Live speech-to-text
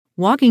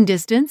Walking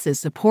Distance is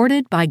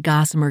supported by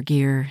Gossamer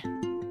Gear.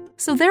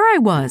 So there I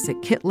was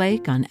at Kit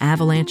Lake on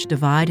Avalanche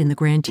Divide in the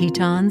Grand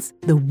Tetons.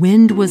 The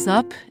wind was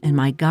up, and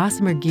my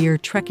Gossamer Gear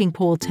trekking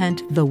pole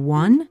tent, The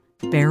One,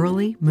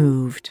 barely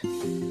moved.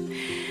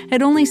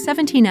 At only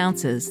 17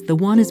 ounces, The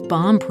One is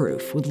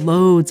bomb-proof with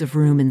loads of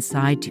room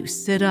inside to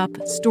sit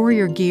up, store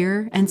your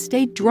gear, and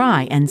stay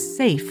dry and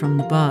safe from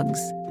the bugs.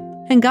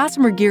 And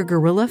Gossamer Gear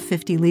Gorilla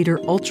 50-liter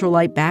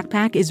ultralight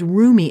backpack is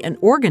roomy and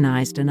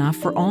organized enough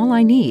for all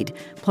I need,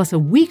 plus a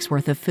week's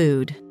worth of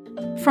food.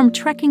 From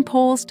trekking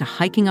poles to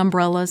hiking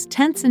umbrellas,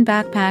 tents, and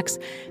backpacks,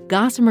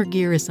 Gossamer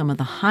Gear is some of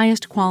the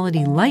highest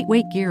quality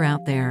lightweight gear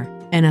out there.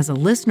 And as a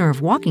listener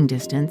of Walking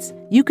Distance,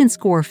 you can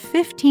score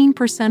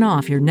 15%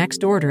 off your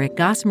next order at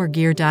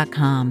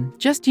gossamergear.com.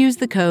 Just use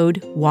the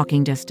code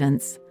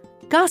WalkingDistance.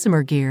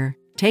 Gossamer Gear.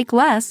 Take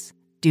less,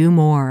 do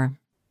more.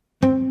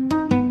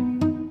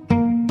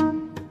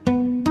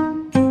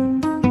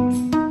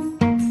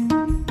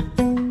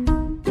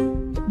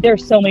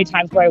 There's so many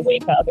times where I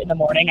wake up in the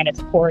morning and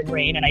it's pouring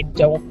rain and I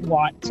don't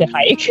want to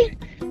hike.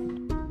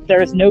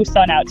 There's no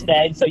sun out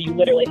today, so you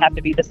literally have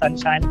to be the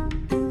sunshine.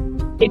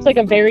 It's like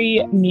a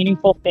very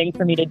meaningful thing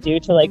for me to do,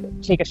 to like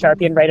take a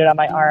Sharpie and write it on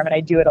my arm. And I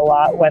do it a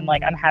lot when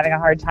like I'm having a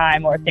hard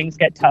time or things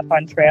get tough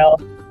on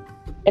trail.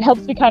 It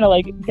helps me kind of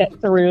like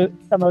get through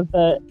some of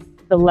the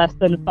less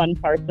than fun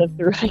parts of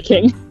through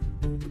hiking.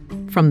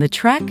 From The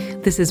Trek,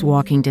 this is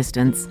Walking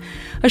Distance,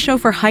 a show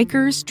for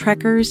hikers,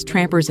 trekkers,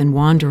 trampers, and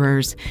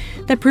wanderers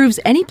that proves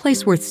any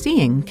place worth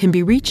seeing can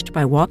be reached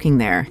by walking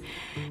there,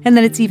 and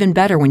that it's even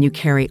better when you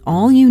carry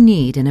all you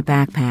need in a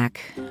backpack.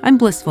 I'm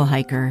Blissful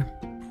Hiker.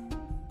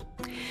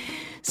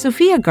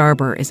 Sophia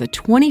Garber is a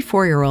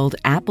 24-year-old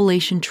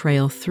Appalachian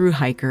Trail thru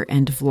hiker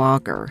and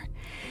vlogger.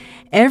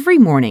 Every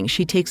morning,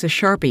 she takes a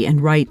Sharpie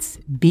and writes,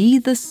 "Be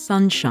the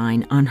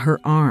sunshine" on her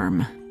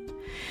arm.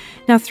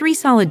 Now, 3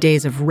 solid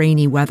days of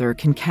rainy weather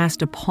can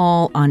cast a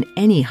pall on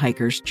any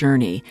hiker's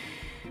journey.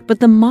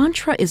 But the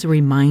mantra is a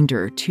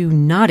reminder to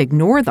not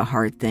ignore the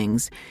hard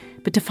things,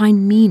 but to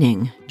find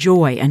meaning,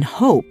 joy, and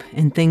hope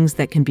in things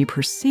that can be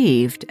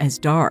perceived as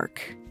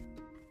dark.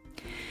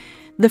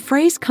 The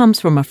phrase comes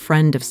from a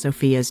friend of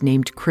Sophia's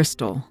named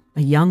Crystal,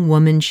 a young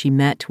woman she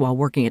met while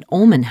working at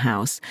Ullman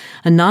House,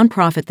 a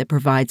nonprofit that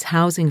provides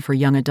housing for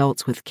young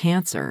adults with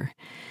cancer.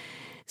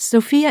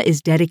 Sophia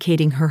is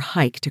dedicating her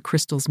hike to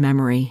Crystal's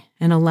memory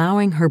and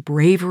allowing her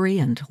bravery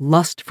and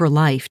lust for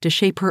life to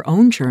shape her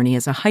own journey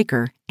as a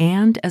hiker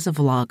and as a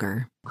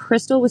vlogger.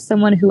 Crystal was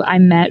someone who I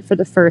met for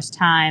the first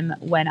time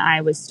when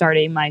I was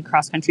starting my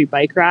cross-country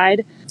bike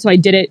ride. So I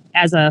did it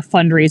as a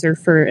fundraiser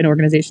for an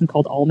organization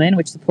called Ullman,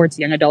 which supports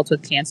young adults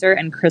with cancer.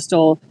 And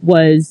Crystal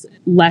was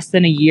less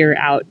than a year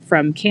out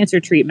from cancer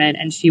treatment,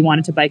 and she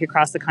wanted to bike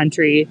across the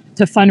country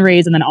to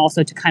fundraise and then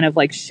also to kind of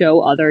like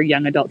show other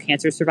young adult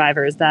cancer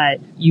survivors that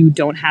you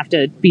don't have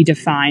to be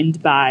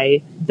defined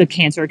by the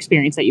cancer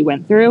experience that you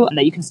went through and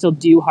that you can still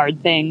do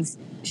hard things.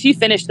 She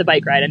finished the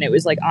bike ride, and it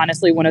was like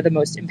honestly one of the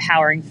most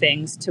empowering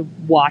things to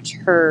watch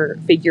her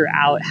figure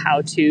out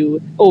how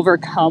to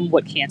overcome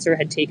what cancer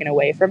had taken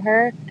away from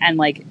her and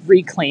like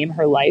reclaim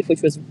her life,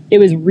 it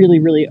was really,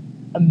 really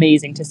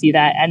amazing to see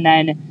that. And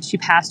then she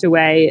passed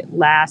away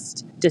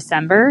last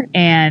December,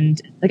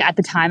 and like at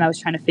the time I was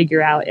trying to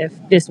figure out if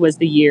this was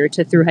the year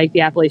to thru hike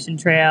the Appalachian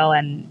Trail.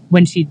 And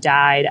when she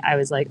died, I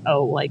was like,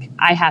 oh, like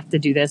I have to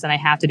do this, and I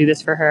have to do this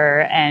for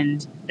her.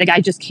 And like I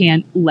just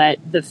can't let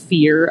the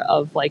fear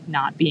of like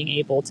not being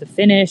able to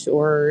finish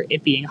or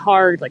it being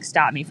hard like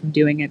stop me from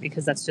doing it,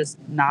 because that's just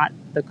not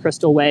the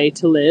Crystal way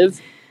to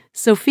live.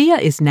 Sophia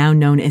is now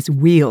known as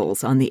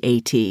Wheels on the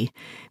AT,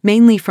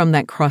 mainly from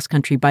that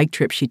cross-country bike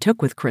trip she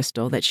took with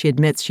Crystal that she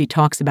admits she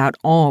talks about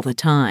all the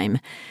time.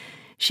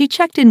 She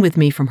checked in with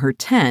me from her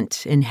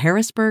tent in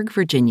Harrisburg,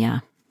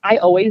 Virginia. I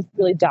always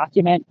really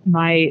document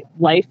my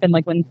life, and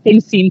like when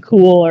things seem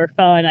cool or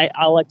fun,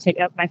 I'll like take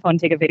up my phone,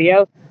 take a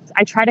video.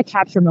 I try to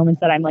capture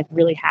moments that I'm like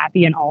really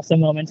happy and also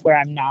moments where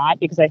I'm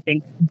not, because I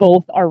think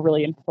both are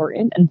really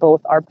important and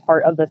both are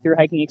part of the thru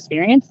hiking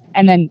experience.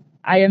 And then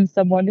I am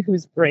someone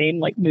whose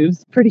brain like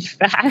moves pretty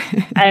fast,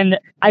 and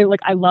I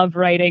love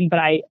writing, but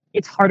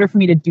it's harder for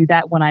me to do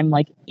that when I'm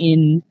like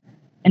in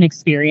an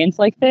experience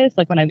like this.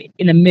 Like when I'm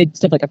in the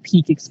midst of like a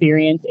peak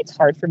experience, it's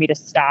hard for me to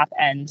stop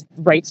and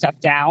write stuff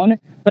down.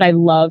 But I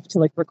love to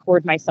like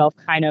record myself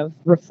kind of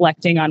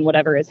reflecting on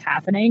whatever is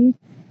happening,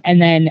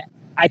 and then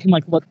I can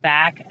like look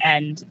back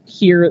and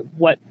hear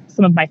what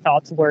some of my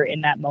thoughts were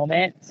in that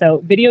moment. So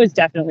video is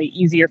definitely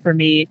easier for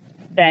me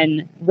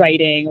than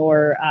writing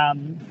or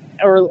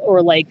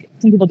like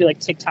some people do like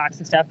TikToks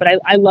and stuff, but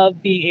I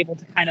love being able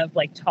to kind of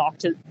like talk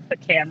to the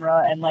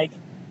camera, and like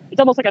it's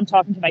almost like I'm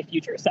talking to my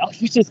future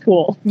self, which is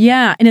cool.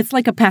 Yeah, and it's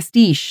like a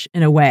pastiche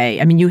in a way.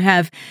 I mean, you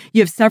have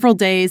several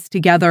days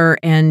together,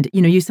 and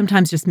you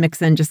sometimes just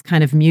mix in just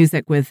kind of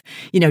music with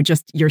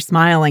just you're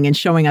smiling and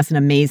showing us an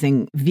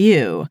amazing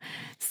view.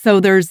 So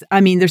there's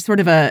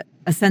sort of a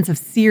sense of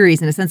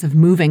series and a sense of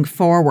moving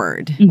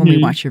forward when we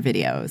watch your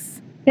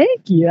videos.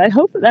 Thank you. I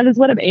hope that is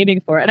what I'm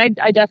aiming for. And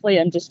I definitely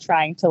am just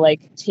trying to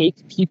like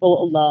take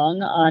people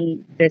along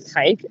on this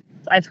hike.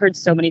 I've heard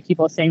so many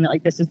people saying that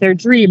like this is their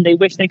dream. They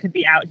wish they could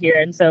be out here.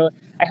 And so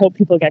I hope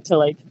people get to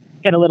like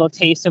get a little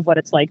taste of what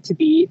it's like to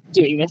be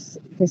doing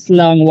this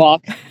long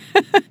walk.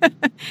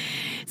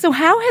 So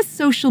how has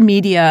social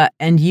media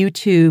and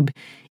YouTube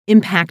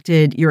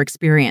impacted your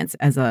experience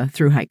as a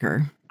thru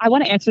hiker? I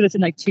want to answer this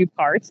in like two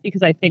parts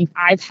because I think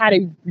I've had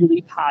a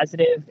really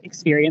positive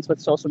experience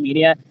with social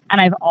media. And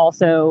I've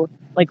also,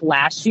 like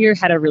last year,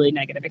 had a really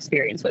negative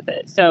experience with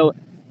it. So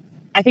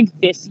I think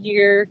this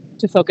year,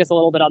 to focus a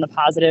little bit on the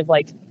positive,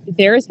 like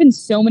there has been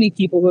so many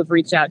people who have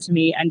reached out to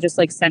me and just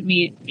like sent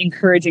me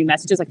encouraging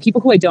messages, like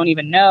people who I don't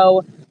even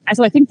know. And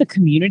so I think the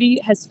community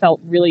has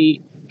felt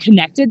really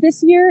connected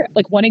this year.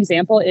 Like one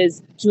example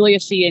is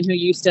Julia Sheehan, who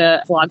used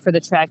to vlog for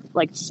the Trek,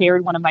 like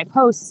shared one of my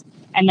posts.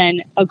 And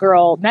then a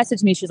girl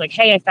messaged me. She's like,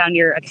 hey, I found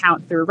your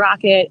account through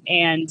Rocket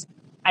and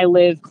I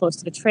live close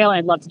to the trail and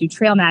I'd love to do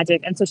trail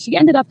magic. And so she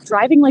ended up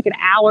driving like an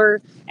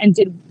hour and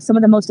did some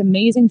of the most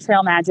amazing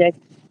trail magic.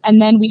 And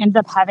then we ended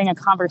up having a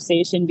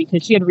conversation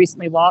because she had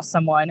recently lost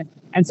someone.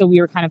 And so we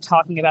were kind of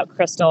talking about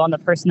Crystal and the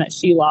person that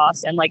she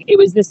lost. And like, it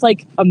was this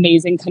like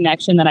amazing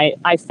connection that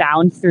I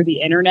found through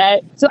the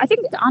internet. So I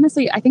think,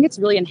 honestly, I think it's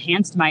really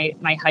enhanced my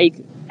hike.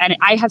 And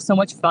I have so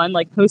much fun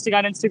like posting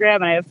on Instagram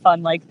and I have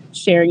fun like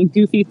sharing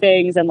goofy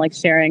things and like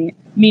sharing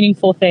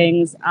meaningful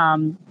things.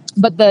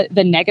 But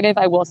the negative,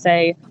 I will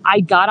say, I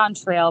got on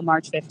trail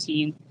March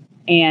 15th.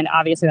 And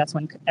obviously that's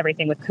when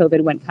everything with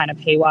COVID went kind of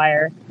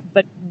haywire.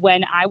 But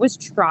when I was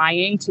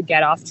trying to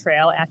get off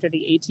trail after the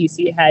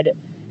ATC had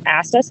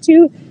asked us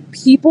to,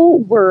 people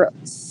were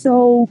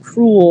so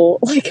cruel,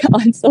 like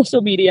on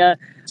social media,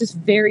 just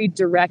very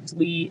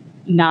directly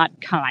not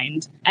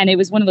kind. And it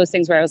was one of those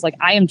things where I was like,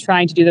 I am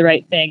trying to do the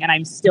right thing and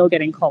I'm still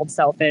getting called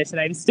selfish and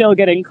I'm still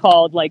getting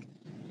called like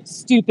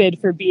stupid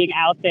for being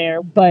out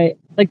there. But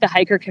like the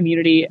hiker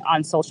community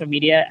on social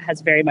media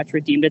has very much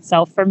redeemed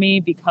itself for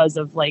me because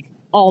of like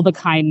all the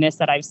kindness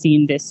that I've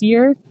seen this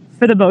year.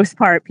 For the most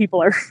part,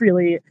 people are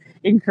really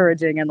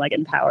encouraging and like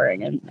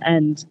empowering.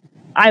 And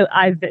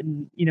I've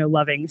been,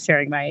 loving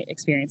sharing my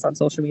experience on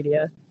social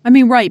media. I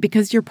mean, right,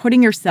 because you're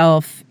putting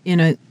yourself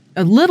in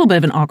a little bit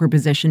of an awkward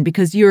position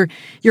because you're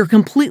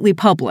completely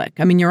public.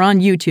 I mean, you're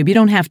on YouTube. You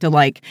don't have to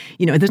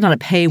there's not a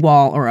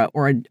paywall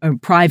or a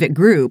private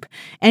group.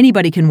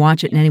 Anybody can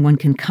watch it and anyone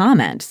can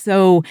comment.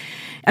 So,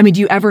 I mean,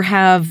 do you ever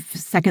have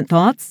second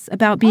thoughts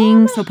about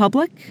being so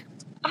public?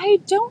 I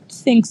don't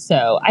think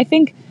so.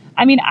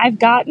 I've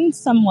gotten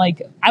some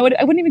I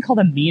wouldn't even call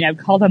them mean. I would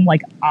call them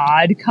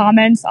odd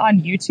comments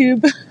on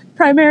YouTube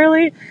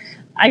primarily.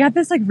 I got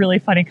this really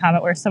funny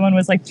comment where someone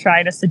was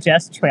trying to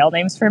suggest trail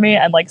names for me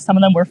and some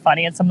of them were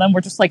funny and some of them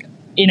were just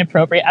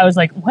inappropriate. I was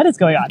like, what is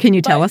going on? Can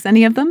you tell us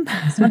any of them?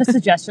 Some of the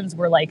suggestions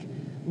were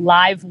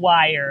live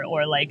wire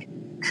or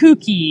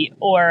kooky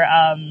or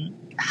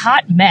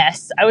hot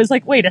mess. I was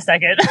like, wait a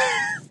second.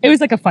 It was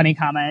a funny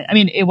comment. I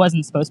mean, it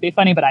wasn't supposed to be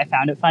funny, but I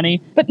found it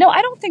funny. But no,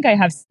 I don't think I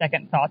have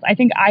second thoughts.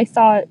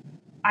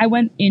 I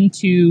went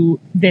into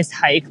this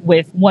hike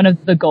with one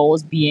of the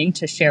goals being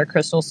to share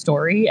Crystal's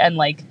story.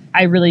 And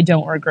I really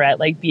don't regret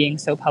being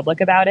so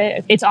public about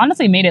it. It's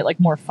honestly made it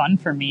more fun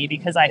for me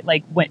because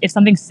if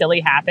something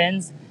silly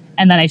happens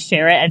and then I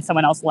share it and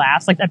someone else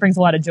laughs, that brings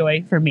a lot of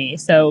joy for me.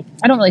 So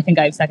I don't really think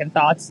I have second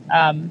thoughts.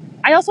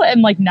 I also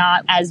am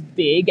not as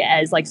big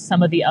as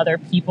some of the other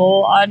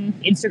people on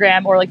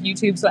Instagram or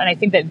YouTube. So, and I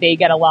think that they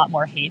get a lot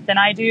more hate than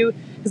I do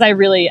because I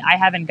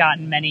haven't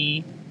gotten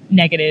many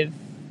negative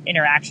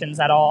interactions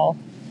at all.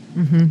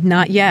 Mm-hmm.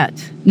 Not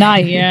yet.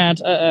 Not yet.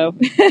 Uh-oh.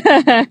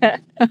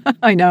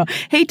 I know.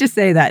 Hate to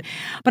say that.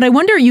 But I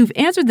wonder, you've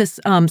answered this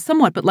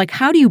somewhat, but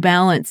how do you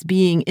balance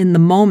being in the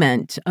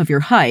moment of your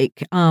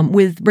hike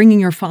with bringing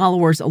your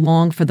followers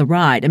along for the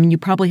ride? I mean, you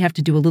probably have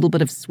to do a little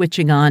bit of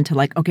switching on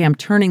to okay, I'm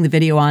turning the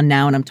video on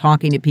now and I'm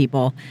talking to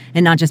people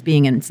and not just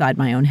being inside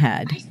my own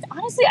head.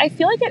 Honestly, I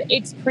feel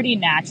it's pretty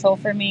natural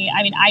for me.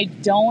 I mean, I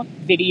don't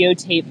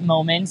videotape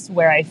moments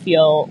where I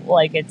feel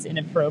it's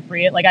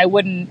inappropriate. I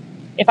wouldn't,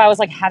 if I was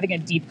having a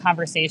deep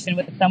conversation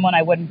with someone,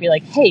 I wouldn't be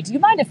like, hey, do you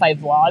mind if I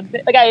vlog?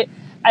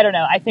 I don't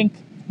know. I think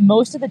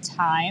most of the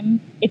time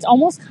it's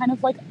almost kind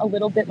of a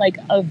little bit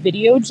a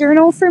video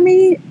journal for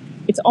me.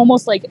 It's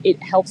almost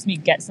it helps me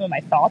get some of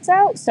my thoughts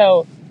out.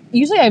 So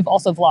usually I've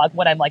also vlogged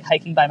when I'm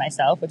hiking by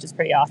myself, which is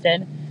pretty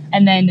often.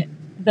 And then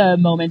the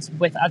moments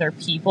with other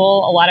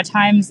people, a lot of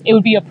times it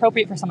would be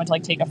appropriate for someone to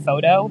take a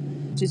photo,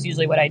 which is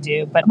usually what I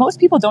do. But most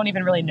people don't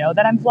even really know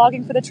that I'm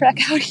vlogging for the trek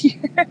out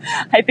here.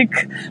 I think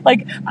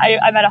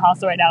I'm at a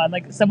hostel right now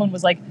and someone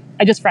was I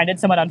just friended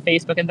someone on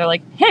Facebook and they're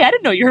like, hey, I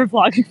didn't know you were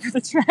vlogging for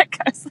the trek.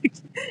 I was like,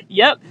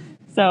 yep.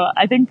 So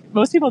I think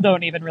most people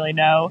don't even really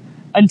know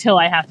until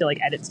I have to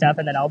edit stuff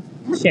and then I'll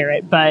share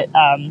it. But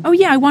oh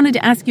yeah, I wanted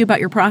to ask you about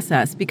your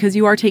process because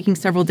you are taking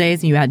several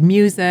days and you add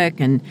music.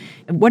 And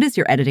what is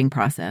your editing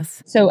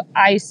process? So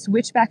I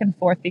switch back and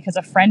forth because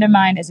a friend of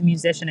mine is a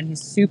musician and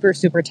he's super,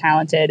 super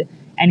talented.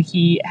 And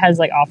he has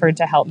offered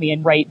to help me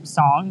and write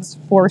songs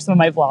for some of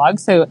my vlogs.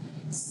 So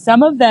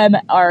some of them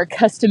are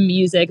custom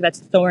music.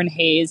 That's Thorn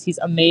Hayes. He's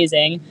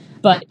amazing.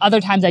 But other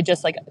times I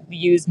just like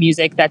use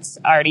music that's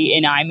already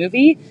in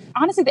iMovie.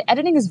 Honestly, the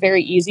editing is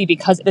very easy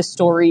because the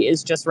story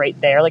is just right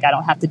there. Like I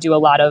don't have to do a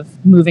lot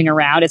of moving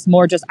around. It's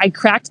more just I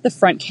cracked the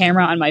front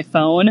camera on my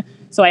phone,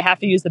 so I have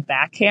to use the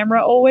back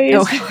camera always.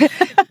 Oh.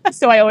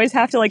 So I always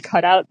have to like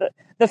cut out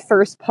the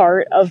first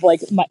part of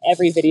like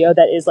every video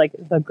that is like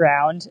the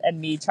ground and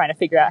me trying to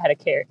figure out how to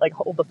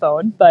hold the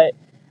phone. But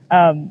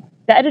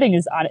the editing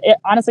is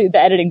honestly, the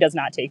editing does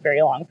not take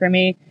very long for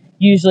me.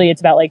 Usually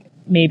it's about like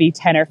maybe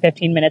 10 or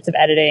 15 minutes of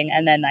editing,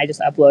 and then I just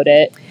upload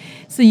it.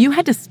 So you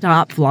had to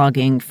stop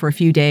vlogging for a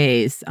few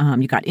days.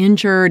 You got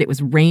injured. It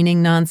was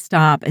raining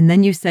nonstop. And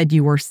then you said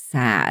you were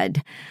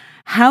sad.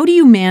 How do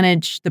you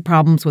manage the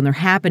problems when they're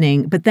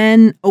happening, but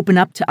then open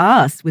up to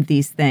us with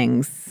these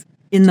things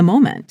in the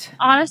moment?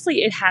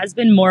 Honestly, it has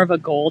been more of a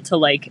goal to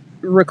like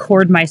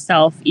record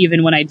myself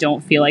even when I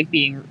don't feel like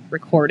being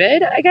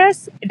recorded, I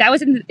guess. That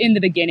was in the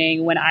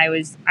beginning when I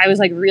was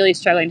like really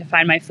struggling to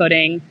find my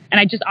footing, and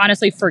I just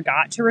honestly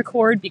forgot to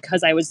record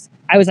because I was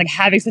like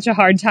having such a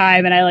hard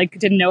time, and I like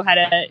didn't know how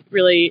to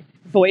really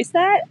voice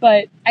that.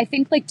 But I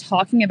think like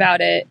talking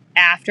about it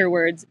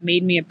afterwards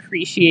made me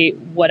appreciate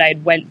what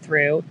I'd went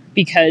through,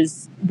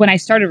 because when I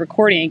started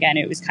recording again,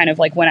 it was kind of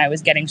like when I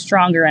was getting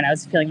stronger and I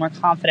was feeling more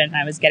confident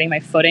and I was getting my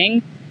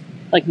footing,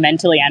 like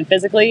mentally and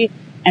physically.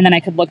 And then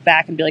I could look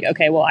back and be like,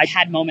 okay, well, I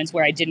had moments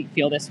where I didn't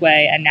feel this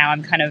way, and now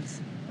I'm kind of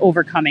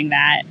overcoming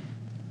that.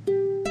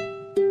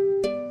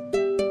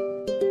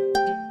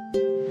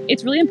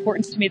 It's really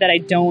important to me that I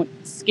don't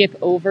skip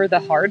over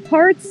the hard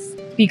parts,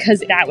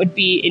 because that would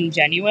be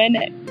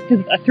ingenuine.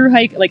 Because a thru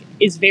hike like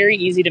is very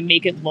easy to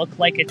make it look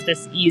like it's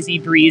this easy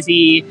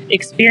breezy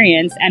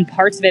experience, and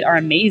parts of it are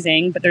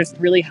amazing, but there's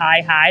really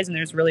high highs and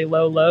there's really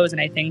low lows,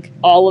 and I think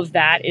all of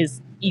that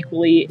is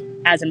equally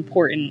as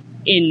important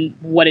in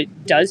what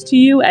it does to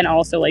you and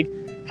also like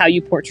how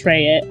you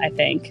portray it, I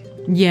think.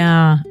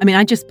 Yeah. I mean,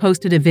 I just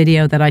posted a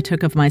video that I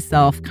took of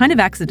myself kind of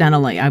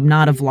accidentally. I'm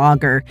not a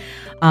vlogger.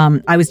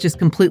 I was just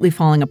completely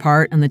falling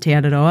apart on the Te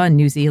Araroa in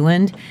New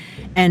Zealand.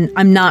 And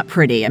I'm not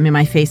pretty. I mean,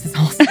 my face is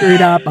all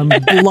screwed up. I'm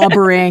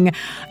blubbering.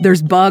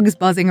 There's bugs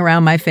buzzing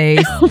around my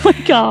face. Oh my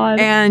God.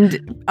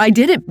 And I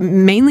did it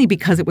mainly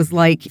because it was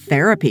like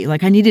therapy.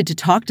 Like I needed to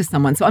talk to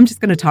someone. So I'm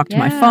just going to talk to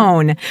my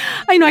phone.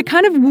 I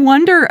kind of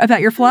wonder about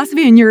your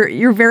philosophy, and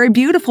you're very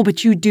beautiful,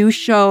 but you do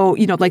show,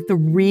 like the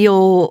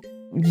real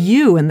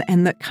you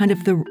and the kind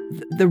of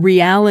the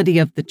reality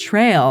of the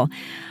trail.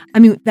 I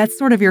mean, that's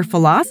sort of your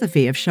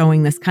philosophy of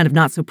showing this kind of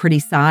not so pretty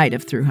side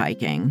of thru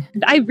hiking.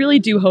 I really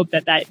do hope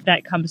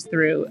that comes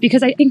through,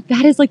 because I think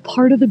that is like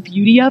part of the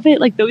beauty of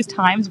it. Like those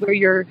times where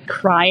you're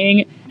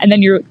crying and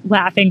then you're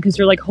laughing because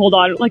you're like, hold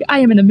on, like I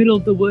am in the middle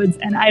of the woods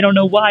and I don't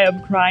know why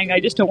I'm crying. I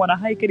just don't want to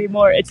hike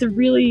anymore. It's a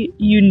really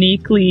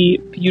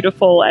uniquely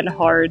beautiful and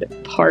hard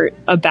part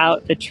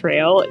about the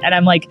trail. And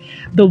I'm like,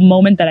 the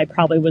moment that I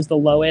probably was the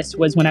lowest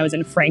was when I was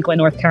in Franklin,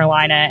 North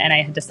Carolina, and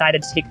I had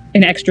decided to take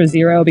an extra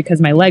zero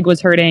because my leg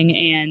was hurting.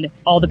 And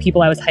all the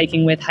people I was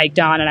hiking with hiked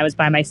on, and I was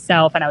by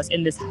myself, and I was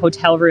in this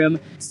hotel room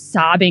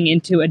sobbing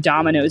into a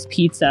Domino's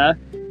pizza.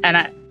 And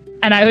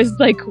I was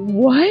like,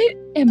 what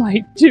am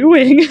I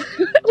doing?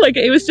 Like,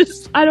 it was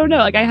just, I don't know.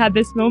 Like, I had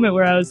this moment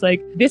where I was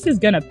like, this is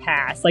going to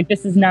pass. Like,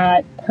 this is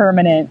not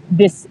permanent.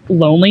 This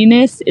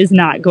loneliness is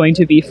not going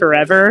to be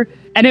forever.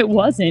 And it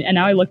wasn't. And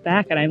now I look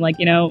back and I'm like,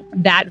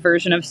 that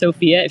version of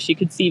Sophia, if she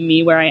could see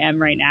me where I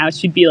am right now,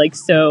 she'd be like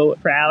so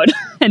proud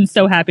and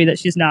so happy that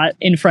she's not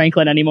in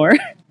Franklin anymore.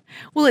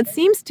 Well, it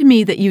seems to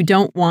me that you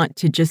don't want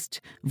to just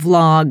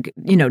vlog,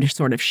 to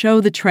sort of show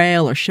the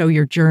trail or show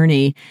your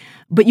journey,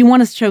 but you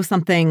want to show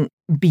something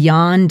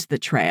beyond the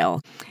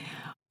trail.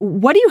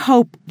 What do you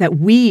hope that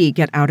we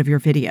get out of your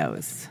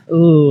videos?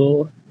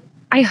 Ooh,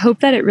 I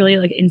hope that it really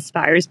like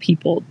inspires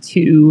people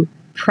to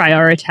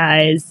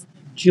prioritize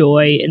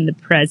joy in the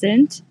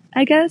present,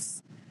 I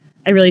guess.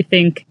 I really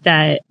think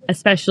that,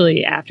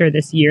 especially after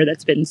this year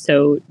that's been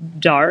so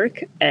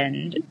dark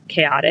and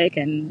chaotic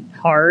and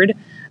hard,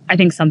 I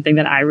think something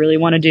that I really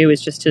want to do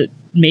is just to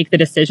make the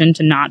decision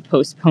to not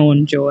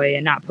postpone joy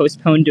and not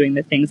postpone doing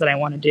the things that I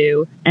want to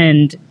do.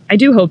 And I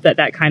do hope that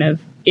that kind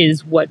of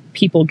is what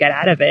people get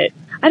out of it.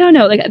 I don't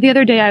know. Like the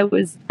other day I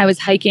was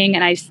hiking,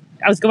 and I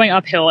was going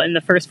uphill in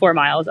the first 4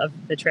 miles of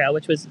the trail,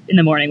 which was in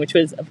the morning, which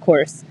was, of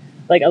course,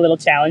 like a little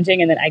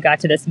challenging. And then I got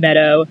to this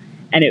meadow,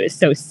 and it was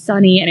so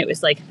sunny, and it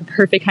was like the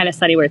perfect kind of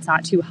sunny where it's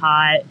not too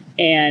hot.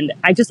 And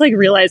I just like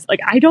realized, like,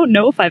 I don't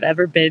know if I've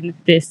ever been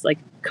this like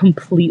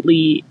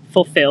completely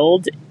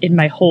fulfilled in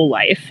my whole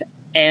life.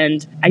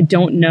 And I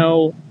don't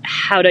know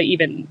how to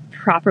even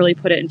properly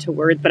put it into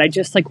words, but I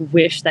just like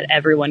wish that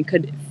everyone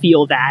could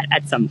feel that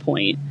at some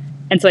point.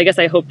 And so I guess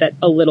I hope that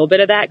a little bit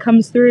of that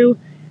comes through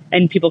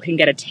and people can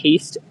get a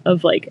taste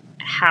of like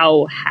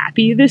how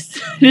happy this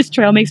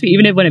trail makes me,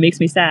 even when it makes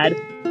me sad.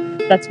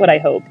 That's what I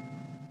hope.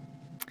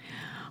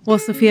 Well,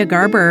 Sophia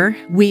Garber,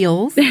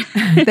 Wheels,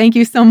 thank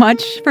you so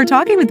much for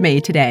talking with me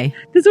today.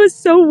 This was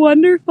so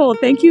wonderful.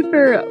 Thank you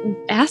for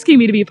asking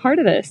me to be a part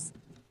of this.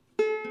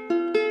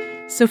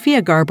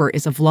 Sophia Garber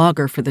is a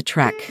vlogger for The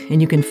Trek,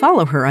 and you can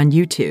follow her on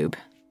YouTube.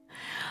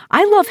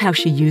 I love how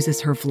she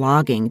uses her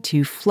vlogging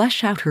to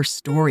flesh out her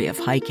story of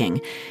hiking,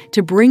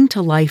 to bring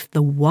to life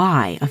the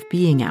why of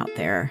being out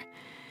there.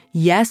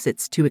 Yes,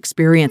 it's to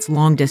experience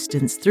long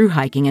distance through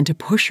hiking and to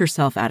push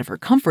herself out of her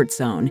comfort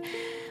zone.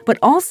 But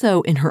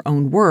also, in her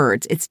own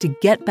words, it's to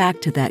get back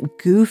to that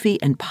goofy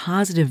and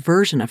positive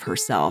version of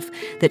herself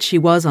that she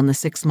was on the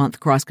 6-month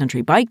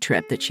cross-country bike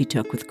trip that she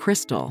took with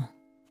Crystal.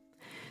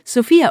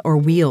 Sophia, or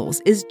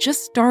Wheels, is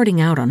just starting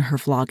out on her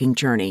vlogging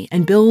journey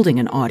and building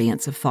an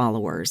audience of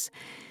followers.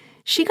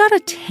 She got a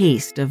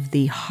taste of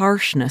the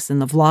harshness in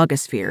the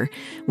vlogosphere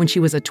when she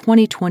was a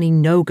 2020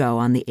 no-go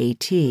on the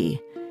AT.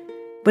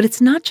 But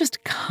it's not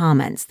just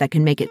comments that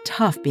can make it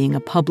tough being a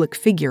public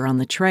figure on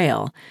the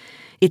trail.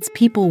 It's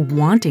people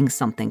wanting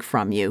something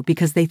from you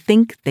because they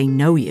think they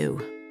know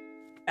you.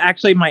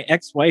 Actually, my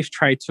ex-wife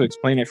tried to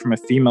explain it from a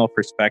female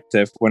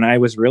perspective. When I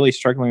was really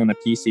struggling on the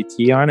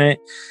PCT on it,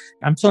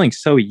 I'm feeling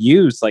so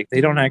used. Like, they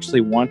don't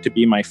actually want to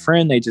be my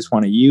friend. They just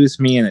want to use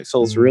me, and it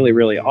feels really,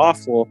 really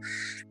awful.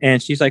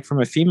 And she's like,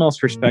 from a female's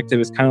perspective,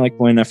 it's kind of like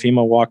when a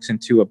female walks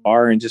into a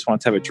bar and just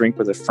wants to have a drink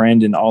with a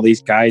friend, and all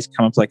these guys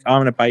come up like, oh, I'm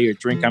going to buy you a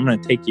drink. I'm going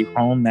to take you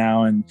home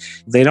now. And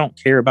they don't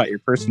care about your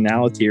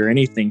personality or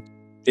anything.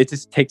 It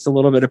just takes a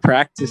little bit of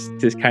practice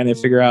to kind of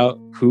figure out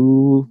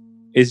who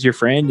is your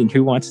friend and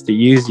who wants to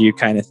use you,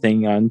 kind of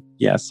thing on,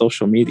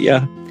 social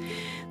media.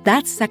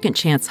 That's Second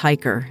Chance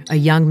Hiker, a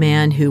young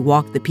man who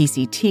walked the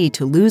PCT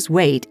to lose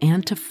weight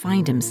and to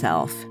find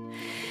himself.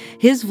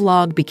 His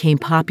vlog became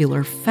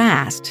popular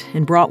fast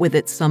and brought with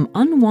it some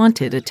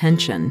unwanted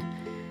attention.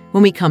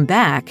 When we come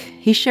back,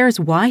 he shares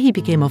why he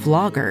became a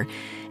vlogger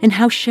and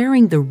how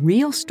sharing the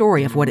real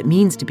story of what it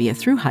means to be a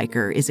thru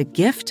hiker is a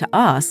gift to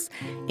us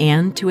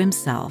and to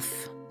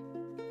himself.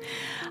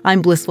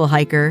 I'm Blissful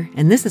Hiker,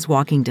 and this is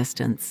Walking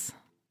Distance.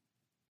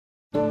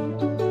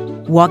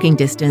 Walking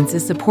Distance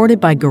is supported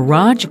by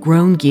Garage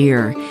Grown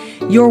Gear,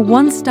 your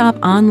one-stop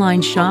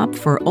online shop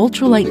for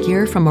ultralight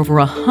gear from over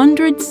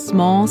 100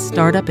 small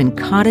startup and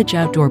cottage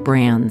outdoor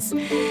brands.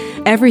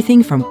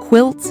 Everything from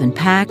quilts and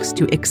packs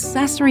to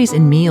accessories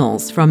and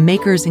meals from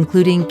makers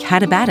including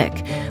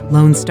Katabatic,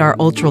 Lone Star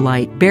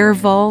Ultralight, Bear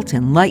Vault,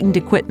 Enlightened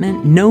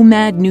Equipment,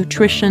 Nomad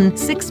Nutrition,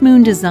 Six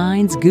Moon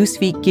Designs, Goose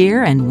Feet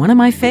Gear, and one of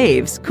my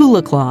faves,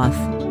 Kula Cloth.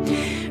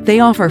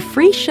 They offer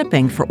free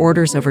shipping for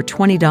orders over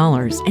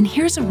 $20, and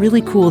here's a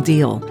really cool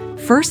deal.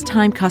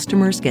 First-time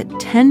customers get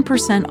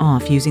 10%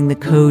 off using the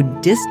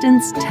code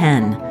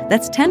DISTANCE10.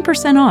 That's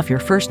 10% off your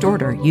first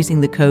order using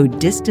the code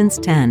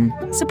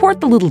DISTANCE10. Support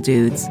the little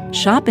dudes,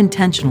 shop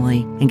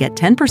intentionally, and get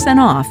 10%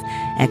 off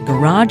at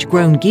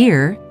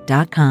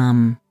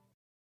GarageGrownGear.com.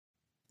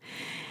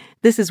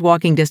 This is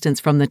Walking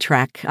Distance from the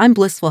Trek. I'm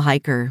Blissful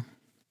Hiker.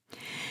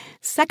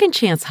 Second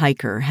Chance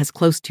Hiker has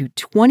close to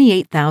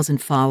 28,000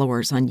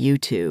 followers on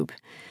YouTube.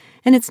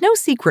 And it's no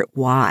secret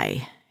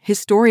why. His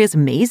story is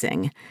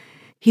amazing.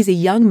 He's a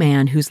young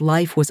man whose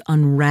life was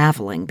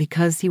unraveling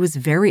because he was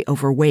very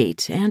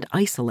overweight and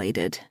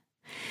isolated.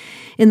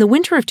 In the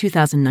winter of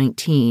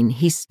 2019,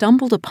 he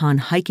stumbled upon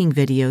hiking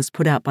videos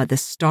put out by the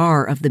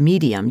star of the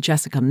medium,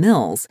 Jessica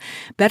Mills,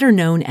 better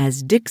known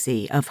as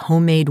Dixie of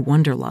Homemade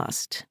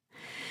Wonderlust.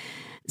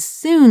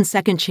 Soon,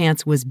 Second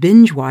Chance was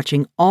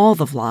binge-watching all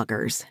the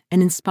vloggers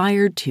and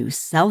inspired to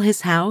sell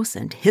his house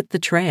and hit the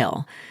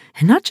trail.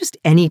 And not just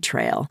any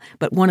trail,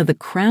 but one of the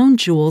crown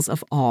jewels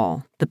of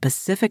all, the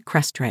Pacific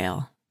Crest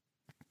Trail.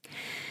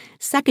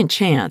 Second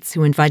Chance,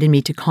 who invited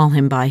me to call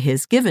him by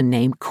his given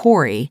name,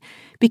 Corey,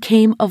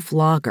 became a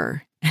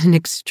vlogger, and an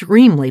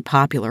extremely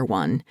popular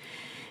one.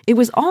 It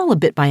was all a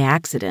bit by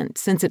accident,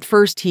 since at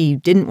first he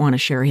didn't want to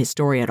share his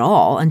story at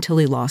all until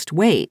he lost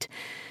weight.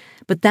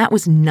 But that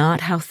was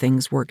not how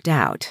things worked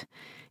out.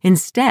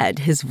 Instead,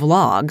 his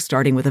vlog,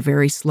 starting with a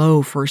very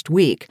slow first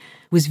week,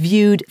 was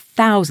viewed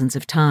thousands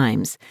of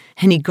times,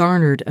 and he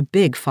garnered a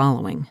big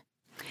following.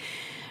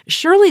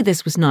 Surely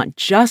this was not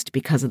just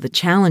because of the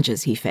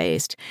challenges he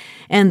faced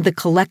and the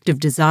collective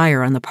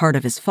desire on the part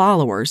of his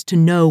followers to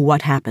know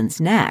what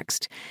happens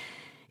next.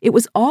 It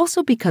was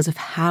also because of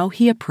how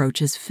he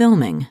approaches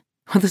filming,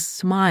 with a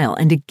smile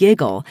and a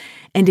giggle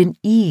and an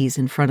ease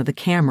in front of the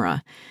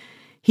camera.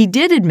 He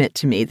did admit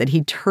to me that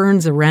he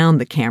turns around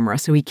the camera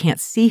so he can't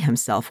see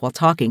himself while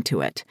talking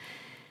to it.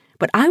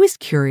 But I was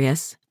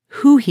curious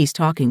who he's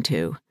talking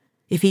to,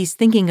 if he's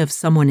thinking of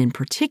someone in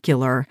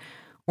particular,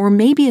 or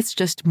maybe it's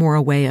just more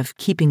a way of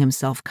keeping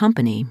himself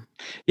company.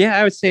 Yeah,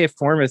 I would say a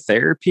form of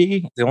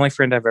therapy. The only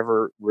friend I've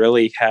ever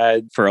really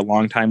had for a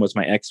long time was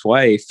my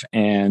ex-wife.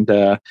 And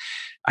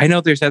I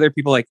know there's other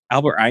people like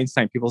Albert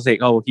Einstein. People say,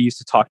 oh, he used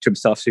to talk to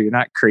himself, so you're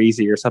not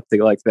crazy or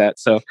something like that.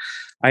 So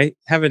I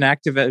have an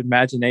active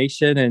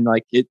imagination and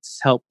like it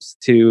helps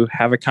to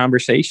have a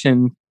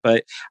conversation,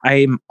 but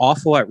I'm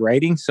awful at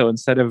writing. So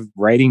instead of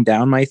writing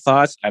down my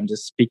thoughts, I'm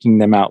just speaking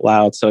them out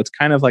loud. So it's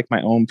kind of like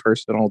my own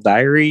personal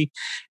diary.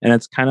 And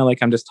it's kind of like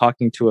I'm just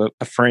talking to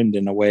a friend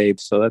in a way.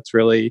 So that's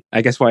really,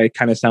 I guess, why it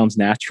kind of sounds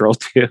natural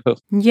too.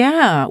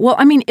 Yeah. Well,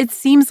 I mean, it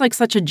seems like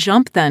such a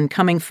jump then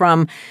coming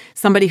from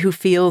somebody who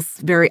feels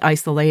very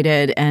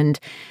isolated and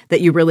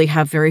that you really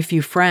have very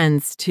few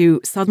friends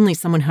to suddenly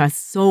someone who has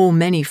so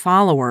many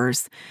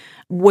followers.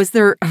 Was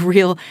there a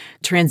real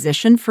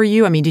transition for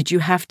you? I mean, did you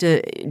have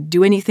to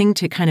do anything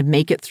to kind of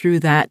make it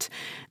through that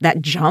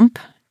jump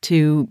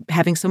to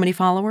having so many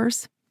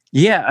followers?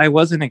 Yeah, I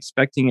wasn't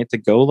expecting it to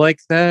go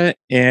like that.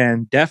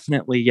 And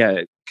definitely,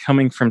 yeah,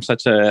 coming from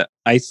such a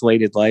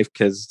isolated life,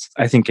 because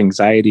I think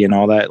anxiety and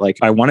all that, like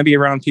I want to be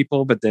around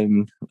people, but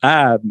then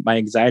my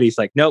anxiety is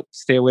like, nope,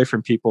 stay away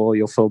from people.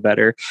 You'll feel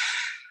better.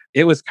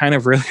 It was kind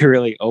of really,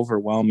 really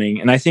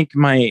overwhelming. And I think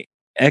my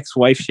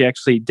ex-wife, she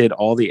actually did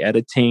all the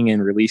editing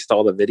and released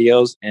all the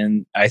videos.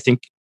 And I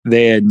think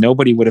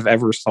nobody would have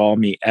ever saw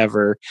me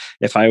ever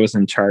if I was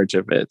in charge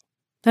of it.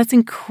 That's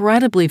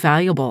incredibly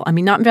valuable. I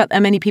mean, not that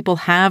many people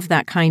have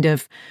that kind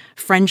of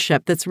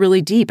friendship that's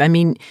really deep. I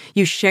mean,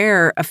 you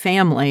share a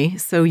family,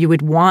 so you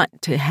would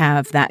want to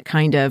have that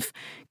kind of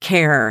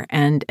care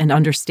and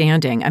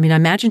understanding. I mean, I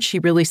imagine she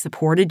really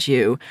supported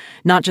you,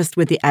 not just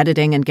with the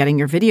editing and getting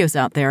your videos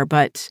out there,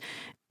 but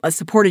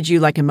supported you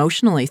like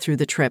emotionally through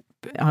the trip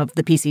of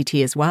the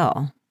PCT as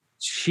well.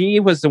 She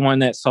was the one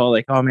that saw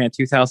like, oh man,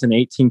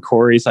 2018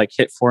 Corey's like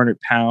hit 400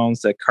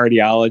 pounds. The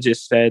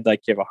cardiologist said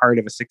like you have a heart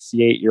of a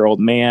 68-year-old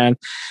man.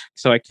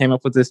 So I came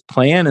up with this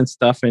plan and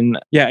stuff. And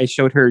yeah, I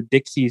showed her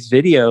Dixie's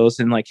videos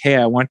and like, hey,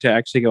 I want to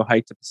actually go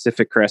hike the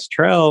Pacific Crest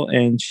Trail.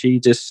 And she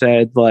just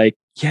said like,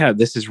 yeah,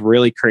 this is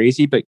really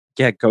crazy, but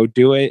yeah, go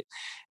do it.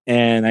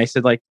 And I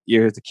said like,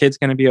 the kid's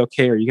going to be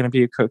okay. Are you going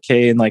to be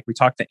okay? And like, we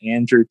talked to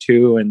Andrew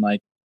too. And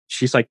like,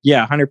 she's like,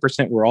 yeah,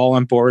 100%. We're all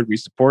on board. We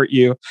support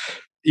you.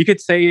 You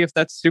could say if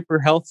that's super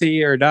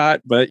healthy or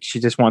not, but she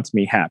just wants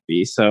me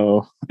happy.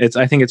 So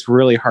I think it's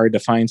really hard to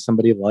find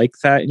somebody like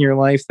that in your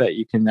life that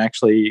you can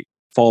actually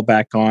fall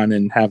back on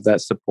and have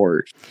that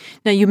support.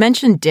 Now, you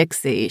mentioned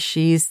Dixie.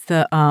 She's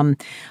the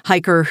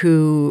hiker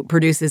who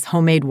produces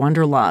Homemade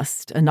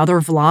Wanderlust, another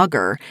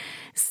vlogger.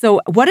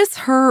 So what is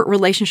her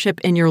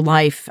relationship in your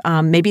life?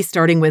 Maybe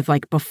starting with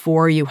like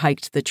before you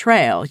hiked the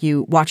trail,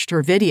 you watched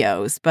her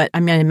videos, but I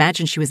mean, I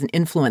imagine she was an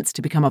influence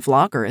to become a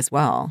vlogger as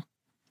well.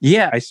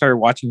 Yeah, I started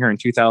watching her in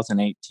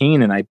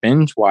 2018 and I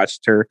binge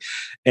watched her.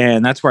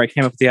 And that's where I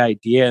came up with the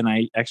idea. And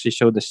I actually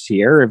showed the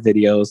Sierra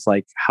videos,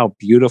 like how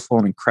beautiful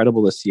and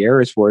incredible the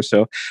Sierras were.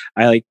 So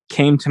I like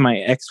came to my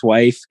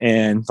ex-wife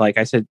and like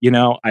I said,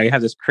 I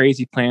have this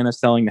crazy plan of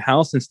selling the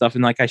house and stuff.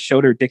 And like I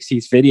showed her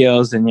Dixie's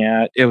videos and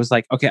yeah, it was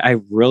like, okay, I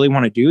really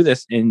want to do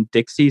this. And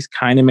Dixie's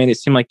kind of made it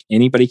seem like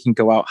anybody can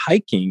go out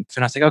hiking.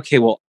 And I was like, okay,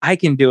 well, I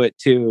can do it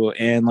too.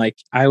 And like,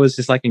 I was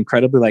just like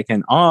incredibly like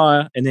in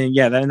awe. And then,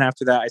 yeah, then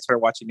after that, I started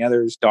watching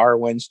others,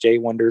 Darwin's, Jay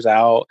Wonders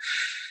Out,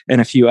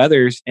 and a few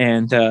others.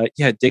 And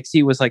yeah,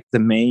 Dixie was like the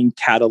main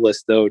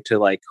catalyst though to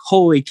like,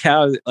 holy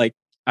cow, like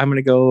I'm going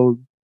to go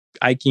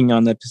hiking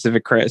on the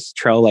Pacific Crest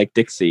Trail like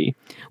Dixie.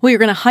 Well, you're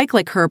going to hike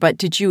like her, but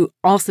did you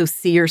also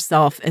see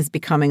yourself as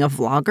becoming a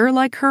vlogger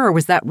like her? Or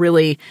was that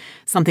really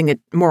something that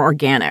more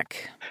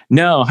organic?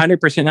 No,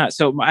 100% not.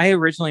 So my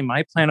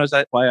plan was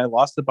that while I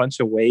lost a bunch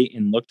of weight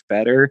and looked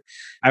better,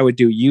 I would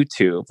do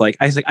YouTube. Like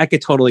I was like, I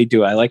could totally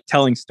do it. I like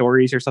telling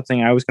stories or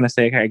something. I was going to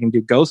say, okay, I can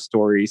do ghost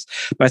stories,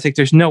 but I think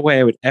there's no way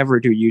I would ever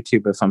do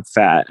YouTube if I'm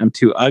fat. I'm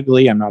too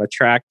ugly. I'm not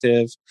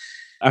attractive.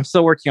 I'm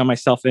still working on my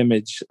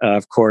self-image,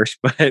 of course,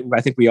 but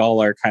I think we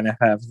all are kind of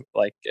have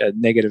like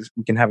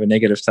we can have a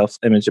negative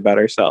self-image about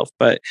ourselves.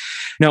 But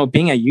no,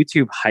 being a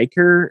YouTube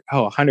hiker,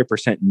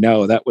 100%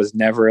 no, that was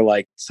never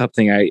like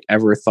something I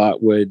ever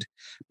thought would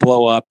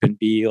blow up and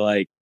be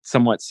like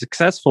somewhat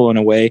successful in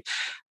a way.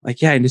 Like,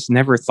 yeah, I just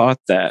never thought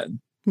that.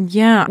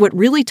 Yeah. What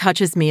really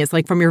touches me is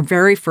like from your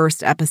very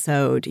first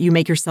episode, you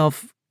make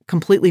yourself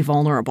completely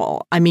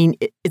vulnerable. I mean,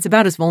 it's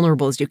about as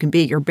vulnerable as you can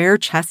be. You're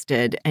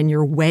bare-chested and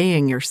you're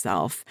weighing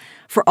yourself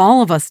for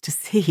all of us to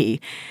see.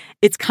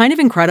 It's kind of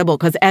incredible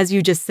because as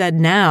you just said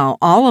now,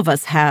 all of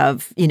us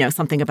have,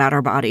 something about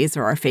our bodies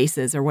or our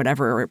faces or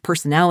whatever, or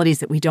personalities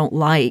that we don't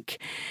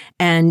like.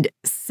 And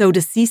so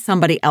to see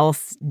somebody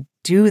else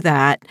do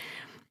that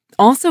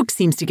also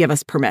seems to give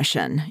us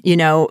permission,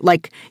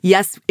 like,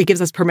 yes, it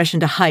gives us permission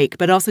to hike,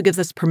 but it also gives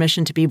us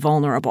permission to be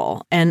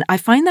vulnerable. And I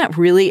find that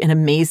really an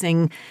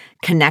amazing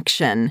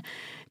connection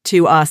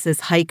to us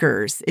as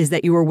hikers is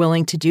that you were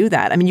willing to do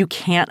that. I mean, you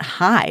can't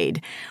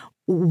hide.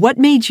 What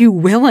made you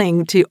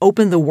willing to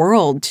open the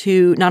world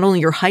to not only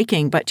your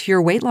hiking, but to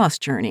your weight loss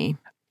journey?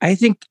 I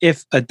think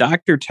if a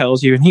doctor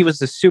tells you, and he was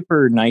the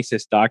super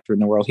nicest doctor in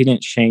the world, he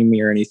didn't shame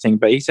me or anything,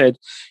 but he said,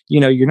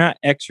 you're not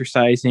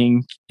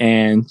exercising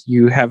and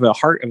you have a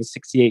heart of a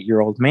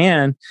 68-year-old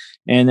man.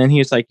 And then he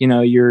was like,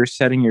 you're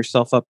setting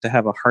yourself up to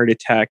have a heart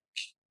attack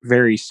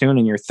very soon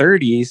in your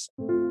 30s.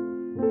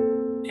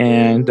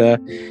 And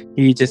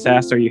he just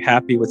asked, "Are you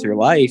happy with your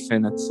life?"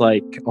 And it's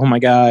like, oh my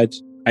God,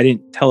 I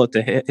didn't tell it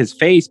to his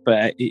face,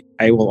 but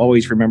I will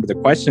always remember the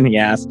question he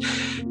asked.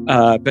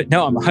 But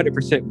no, I'm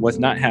 100% was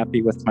not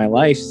happy with my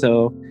life.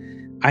 So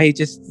I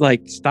just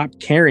like stopped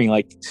caring.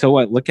 Like, so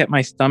what? Look at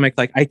my stomach.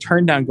 Like, I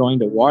turned down going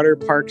to water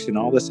parks and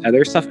all this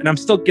other stuff. And I'm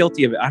still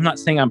guilty of it. I'm not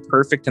saying I'm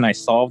perfect and I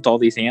solved all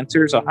these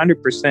answers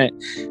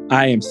 100%.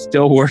 I am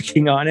still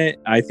working on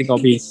it. I think I'll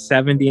be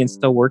 70 and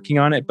still working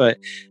on it, but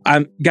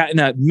I'm gotten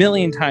a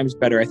million times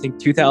better. I think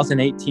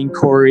 2018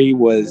 Corey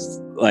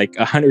was like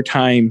 100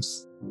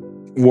 times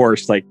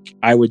worse. Like,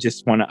 I would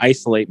just want to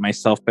isolate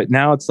myself, but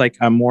now it's like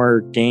I'm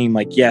more game.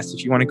 Like, yes,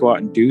 if you want to go out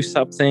and do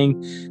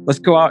something, let's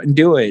go out and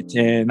do it.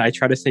 And I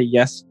try to say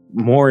yes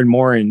more and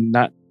more and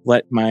not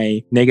let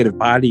my negative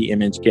body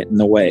image get in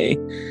the way.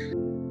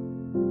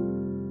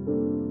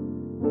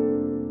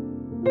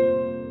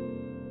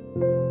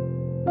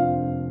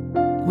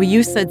 Well,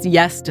 you said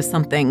yes to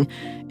something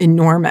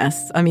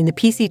enormous. I mean, the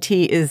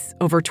PCT is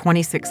over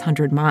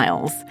 2,600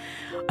 miles.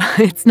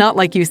 It's not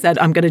like you said,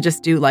 I'm going to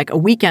just do like a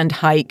weekend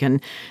hike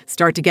and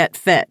start to get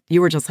fit.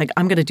 You were just like,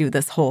 I'm going to do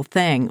this whole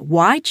thing.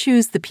 Why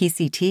choose the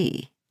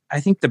PCT?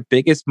 I think the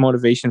biggest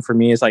motivation for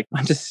me is like,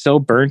 I'm just so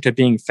burnt to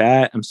being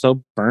fat. I'm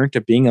so burnt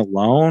to being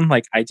alone.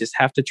 Like, I just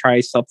have to try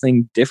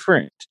something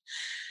different.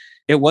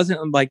 It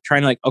wasn't like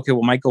trying to like, okay,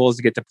 well, my goal is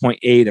to get to point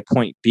A to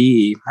point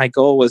B. My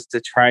goal was to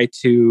try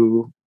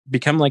to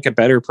become like a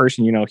better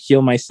person,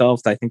 heal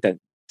myself. I think that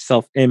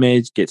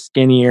self-image, get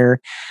skinnier,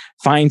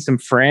 find some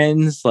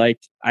friends. Like,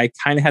 I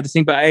kind of had this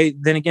thing, but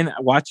then again,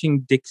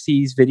 watching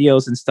Dixie's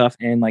videos and stuff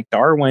and like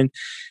Darwin,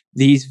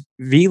 these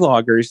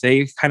vloggers,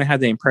 they kind of had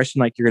the impression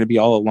like you're going to be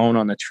all alone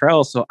on the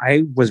trail. So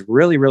I was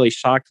really, really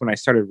shocked when I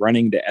started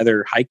running to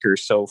other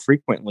hikers so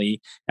frequently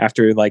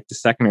after like the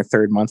second or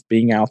third month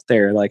being out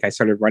there. Like, I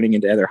started running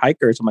into other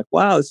hikers. I'm like,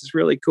 wow, this is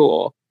really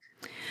cool.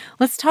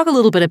 Let's talk a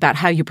little bit about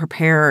how you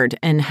prepared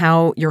and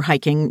how you're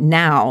hiking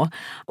now.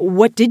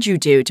 What did you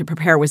do to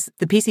prepare? Was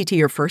the PCT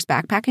your first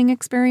backpacking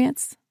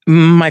experience?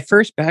 My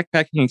first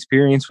backpacking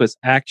experience was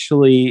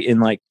actually in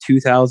like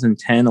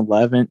 2010,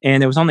 11.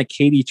 And it was on the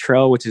Katy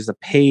Trail, which is a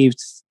paved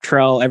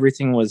trail.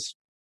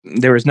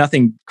 There was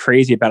nothing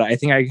crazy about it. I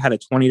think I had a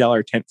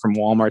 $20 tent from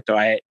Walmart, though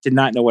I did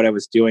not know what I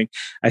was doing.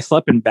 I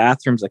slept in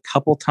bathrooms a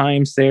couple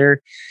times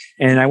there.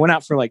 And I went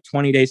out for like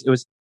 20 days. It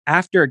was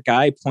after a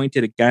guy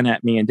pointed a gun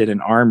at me and did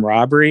an armed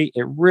robbery.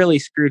 It really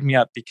screwed me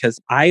up because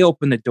I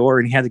opened the door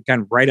and he had the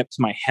gun right up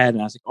to my head.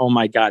 And I was like, oh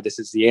my God, this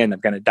is the end.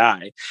 I'm going to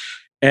die.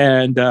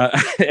 And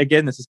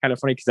again, this is kind of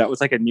funny because that was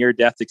like a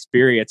near-death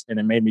experience. And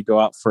it made me go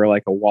out for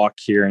like a walk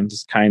here and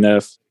just kind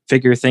of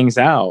figure things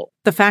out.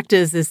 The fact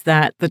is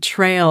that the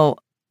trail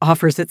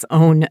offers its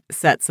own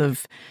sets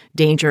of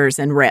dangers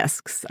and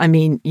risks. I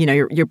mean,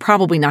 you're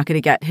probably not going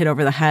to get hit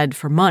over the head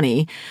for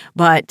money,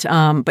 but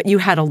you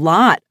had a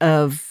lot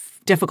of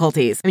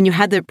difficulties. I mean, you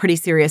had the pretty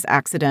serious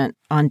accident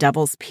on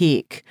Devil's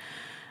Peak.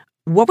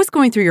 What was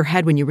going through your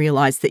head when you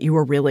realized that you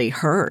were really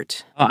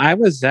hurt? I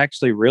was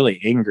actually really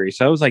angry.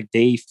 So I was like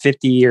day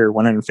 50 or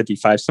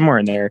 155, somewhere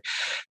in there.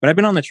 But I've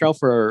been on the trail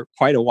for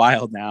quite a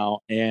while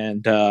now.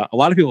 And a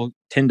lot of people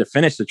tend to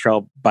finish the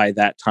trail by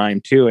that time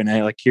too. And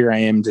here I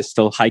am just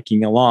still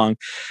hiking along.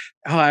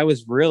 I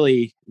was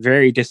really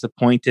very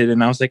disappointed.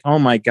 And I was like, oh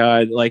my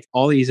God, like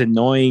all these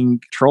annoying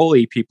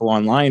trolley people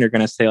online are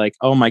going to say like,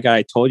 oh my God,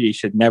 I told you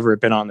should never have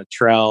been on the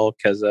trail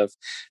because of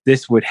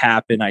this would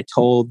happen. I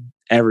told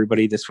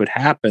everybody this would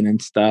happen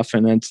and stuff.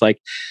 And it's like,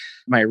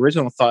 my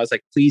original thought is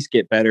like, please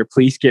get better,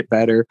 please get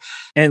better.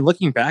 And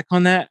looking back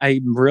on that,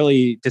 I'm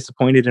really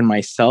disappointed in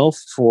myself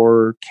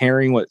for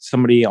caring what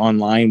somebody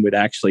online would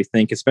actually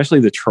think, especially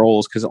the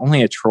trolls, because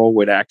only a troll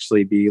would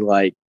actually be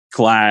like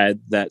glad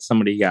that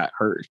somebody got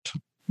hurt.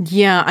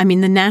 Yeah, I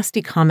mean, the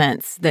nasty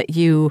comments that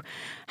you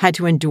had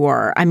to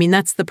endure, I mean,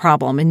 that's the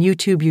problem. In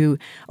YouTube, you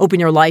open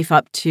your life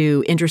up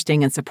to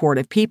interesting and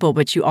supportive people,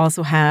 but you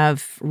also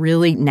have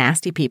really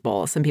nasty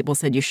people. Some people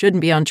said you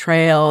shouldn't be on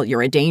trail,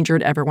 you're a danger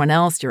to everyone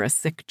else, you're a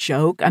sick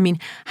joke. I mean,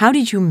 how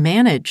did you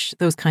manage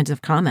those kinds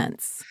of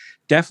comments?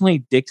 Definitely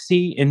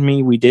Dixie and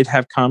me, we did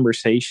have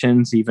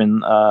conversations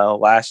even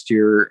last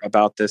year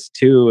about this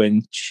too.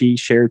 And she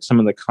shared some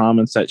of the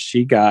comments that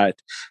she got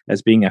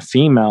as being a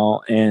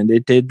female. And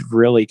it did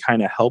really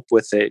kind of help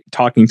with it.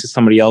 Talking to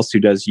somebody else who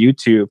does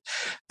YouTube,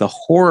 the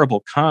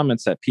horrible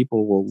comments that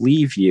people will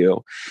leave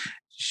you.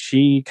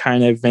 She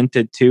kind of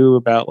vented too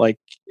about like,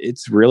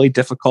 it's really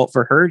difficult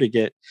for her to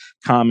get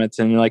comments.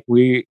 And like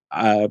we're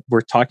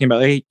talking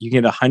about, hey, you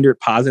get 100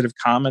 positive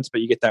comments, but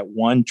you get that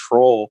one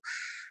troll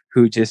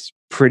who just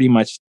pretty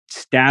much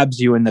stabs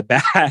you in the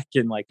back,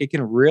 and like it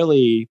can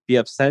really be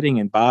upsetting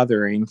and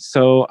bothering.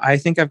 So I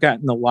think I've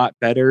gotten a lot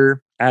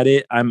better at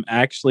it. I'm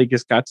actually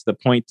just got to the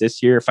point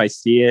this year, if I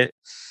see it,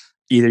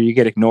 either you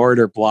get ignored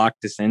or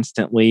blocked just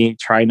instantly.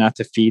 Try not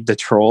to feed the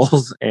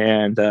trolls.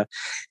 And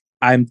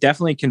I'm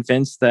definitely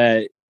convinced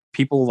that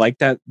people like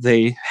that,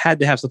 they had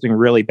to have something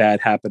really bad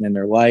happen in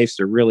their lives.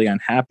 They're really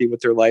unhappy with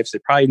their lives. They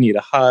probably need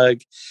a hug.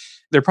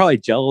 They're probably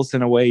jealous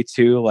in a way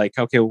too. Like,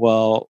 okay,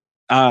 well,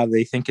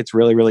 they think it's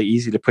really, really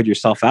easy to put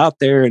yourself out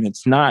there, and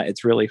it's not.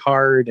 It's really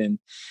hard. And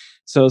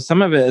so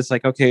some of it is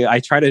like, okay, I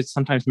try to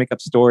sometimes make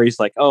up stories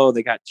like, oh,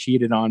 they got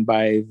cheated on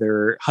by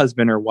their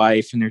husband or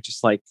wife, and they're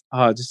just like,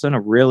 oh, just in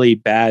a really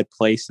bad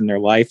place in their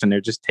life, and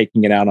they're just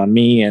taking it out on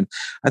me. And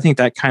I think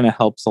that kind of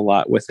helps a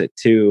lot with it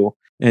too.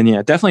 And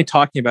yeah, definitely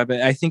talking about it.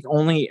 I think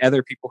only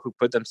other people who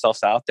put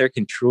themselves out there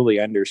can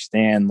truly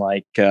understand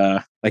like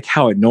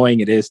how annoying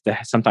it is to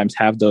sometimes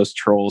have those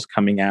trolls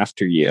coming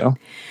after you.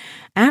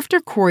 After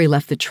Corey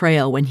left the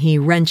trail when he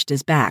wrenched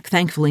his back,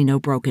 thankfully no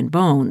broken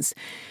bones,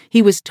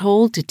 he was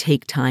told to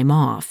take time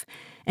off.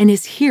 And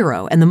his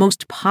hero and the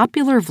most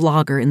popular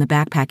vlogger in the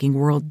backpacking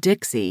world,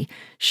 Dixie,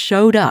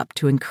 showed up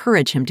to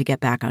encourage him to get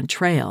back on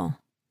trail.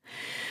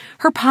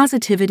 Her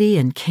positivity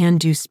and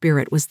can-do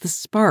spirit was the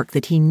spark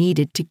that he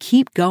needed to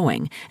keep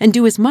going and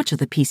do as much of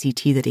the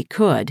PCT that he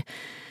could,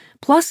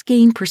 plus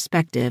gain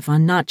perspective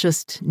on not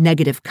just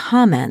negative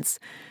comments,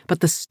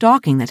 but the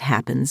stalking that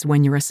happens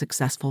when you're a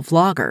successful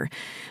vlogger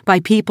by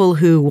people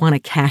who want to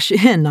cash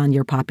in on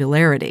your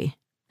popularity.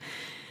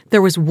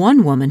 There was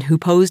one woman who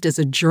posed as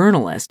a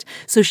journalist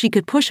so she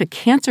could push a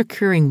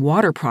cancer-curing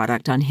water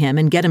product on him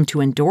and get him to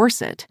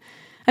endorse it.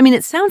 I mean,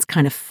 it sounds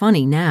kind of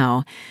funny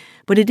now,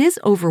 but it is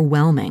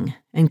overwhelming,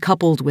 and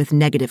coupled with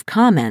negative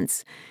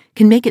comments,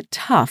 can make it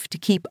tough to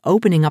keep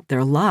opening up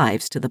their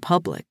lives to the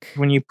public.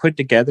 When you put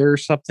together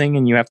something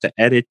and you have to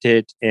edit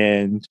it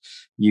and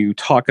you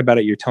talk about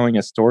it, you're telling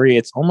a story,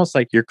 it's almost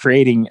like you're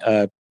creating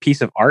a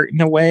piece of art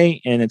in a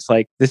way. And it's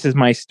like, this is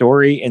my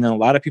story. And then a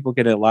lot of people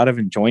get a lot of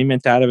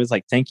enjoyment out of it. It's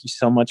like, thank you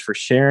so much for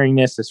sharing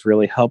this. This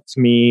really helped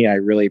me. I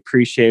really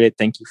appreciate it.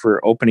 Thank you for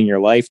opening your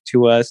life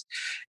to us.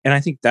 And I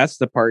think that's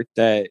the part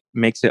that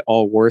makes it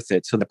all worth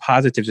it. So the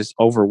positive just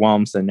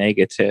overwhelms the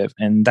negative.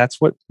 And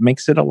that's what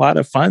makes it a lot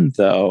of fun,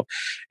 though.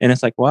 And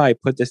it's like, wow, I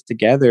put this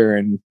together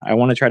and I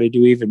want to try to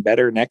do even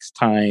better next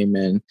time.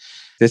 And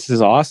this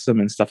is awesome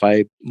and stuff.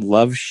 I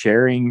love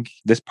sharing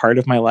this part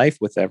of my life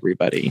with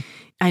everybody.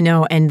 I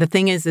know. And the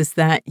thing is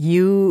that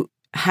you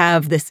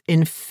have this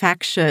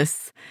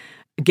infectious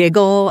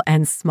giggle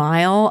and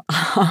smile.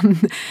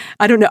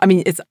 I don't know. I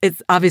mean, it's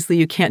obviously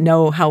you can't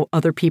know how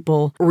other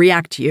people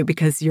react to you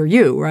because you're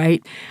you,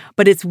 right?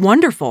 But it's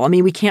wonderful. I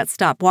mean, we can't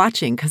stop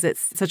watching because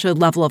it's such a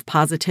level of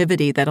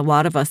positivity that a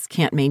lot of us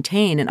can't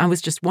maintain. And I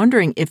was just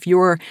wondering if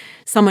you're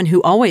someone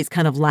who always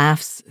kind of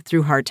laughs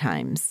through hard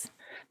times.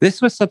 This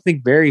was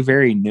something very,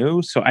 very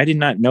new. So I did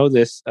not know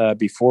this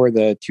before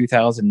the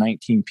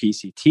 2019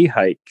 PCT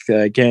hike.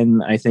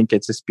 Again, I think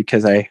it's just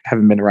because I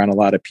haven't been around a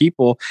lot of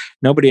people.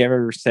 Nobody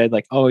ever said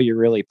like, oh, you're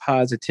really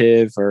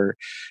positive, or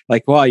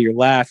like, well, you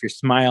laugh, you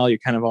smile, you're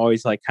kind of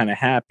always like kind of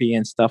happy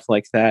and stuff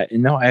like that.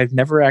 And no, I've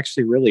never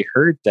actually really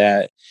heard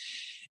that.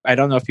 I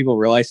don't know if people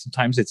realize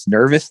sometimes it's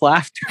nervous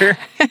laughter.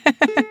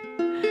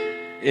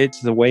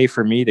 It's the way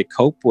for me to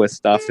cope with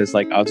stuff is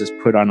like, I'll just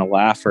put on a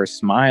laugh or a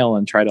smile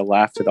and try to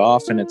laugh it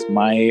off. And it's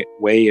my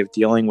way of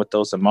dealing with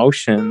those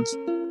emotions.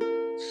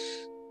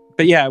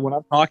 But yeah, when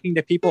I'm talking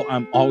to people,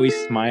 I'm always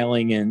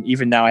smiling. And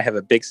even now I have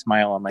a big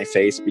smile on my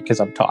face because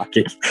I'm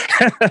talking.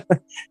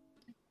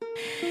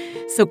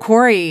 So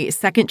Corey,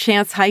 Second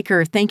Chance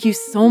Hiker, thank you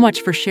so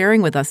much for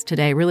sharing with us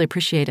today. Really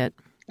appreciate it.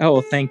 Oh,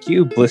 well, thank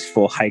you,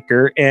 Blissful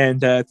Hiker.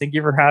 And thank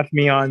you for having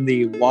me on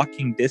the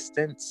walking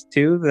distance,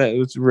 too. That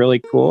was really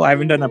cool. I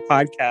haven't done a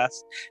podcast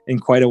in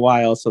quite a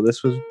while. So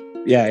this was,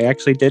 yeah, I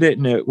actually did it.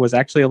 And it was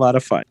actually a lot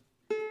of fun.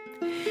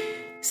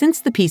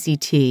 Since the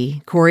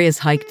PCT, Corey has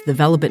hiked the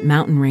Velebit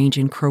mountain range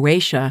in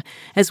Croatia,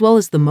 as well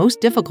as the most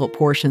difficult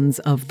portions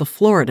of the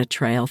Florida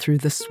Trail through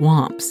the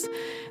swamps.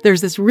 There's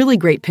this really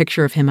great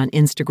picture of him on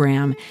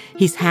Instagram.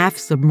 He's half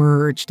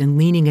submerged and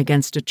leaning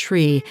against a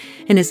tree,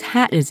 and his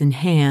hat is in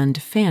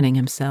hand, fanning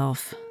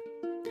himself.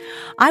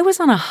 I was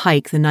on a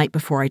hike the night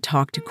before I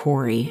talked to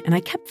Corey, and I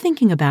kept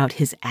thinking about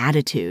his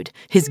attitude,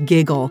 his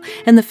giggle,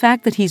 and the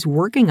fact that he's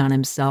working on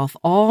himself,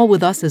 all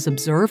with us as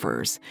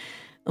observers.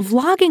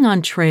 Vlogging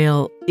on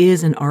trail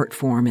is an art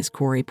form, as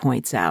Corey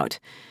points out.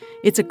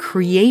 It's a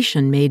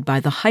creation made by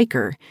the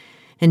hiker,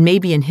 and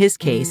maybe in his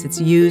case,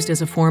 it's used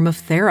as a form of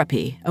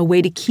therapy, a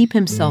way to keep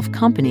himself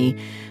company,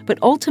 but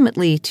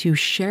ultimately to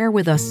share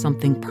with us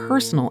something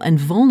personal and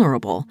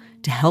vulnerable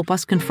to help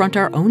us confront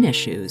our own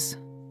issues.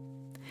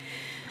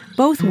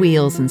 Both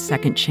Wheels and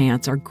Second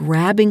Chance are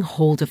grabbing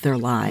hold of their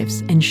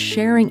lives and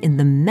sharing in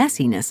the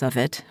messiness of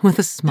it with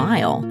a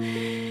smile.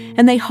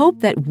 And they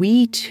hope that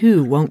we,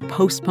 too, won't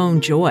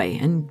postpone joy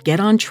and get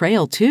on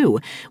trail, too,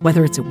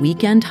 whether it's a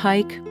weekend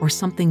hike or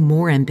something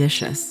more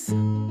ambitious.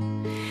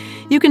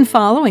 You can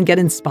follow and get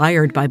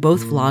inspired by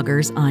both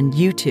vloggers on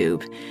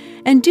YouTube.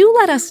 And do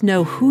let us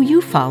know who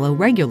you follow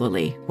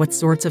regularly, what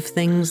sorts of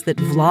things that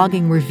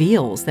vlogging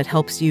reveals that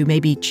helps you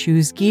maybe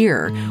choose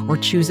gear or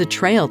choose a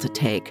trail to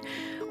take,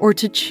 or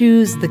to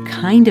choose the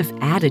kind of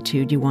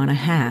attitude you want to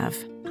have.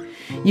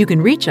 You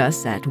can reach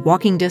us at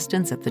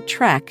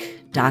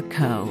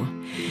walkingdistanceatthetrek.co.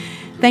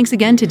 Thanks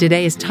again to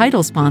today's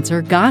title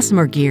sponsor,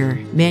 Gossamer Gear,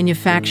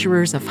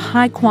 manufacturers of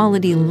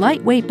high-quality,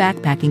 lightweight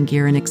backpacking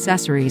gear and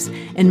accessories,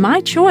 and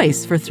my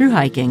choice for thru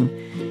hiking.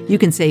 You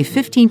can save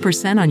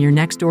 15% on your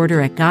next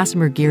order at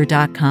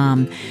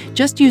gossamergear.com.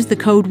 Just use the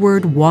code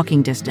word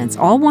walking distance,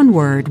 all one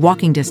word,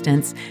 walking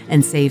distance,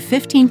 and save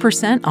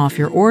 15% off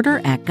your order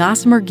at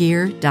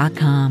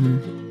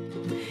gossamergear.com.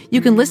 You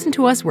can listen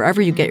to us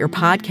wherever you get your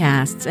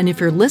podcasts, and if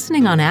you're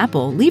listening on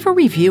Apple, leave a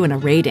review and a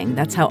rating.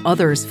 That's how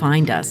others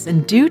find us,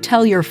 and do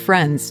tell your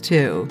friends,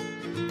 too.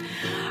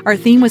 Our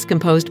theme was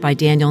composed by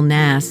Daniel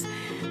Nass.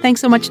 Thanks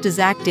so much to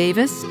Zach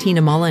Davis,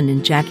 Tina Mullen,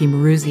 and Jackie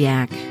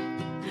Maruziak.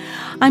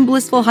 I'm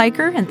Blissful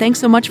Hiker, and thanks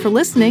so much for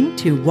listening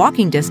to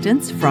Walking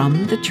Distance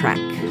from the Trek.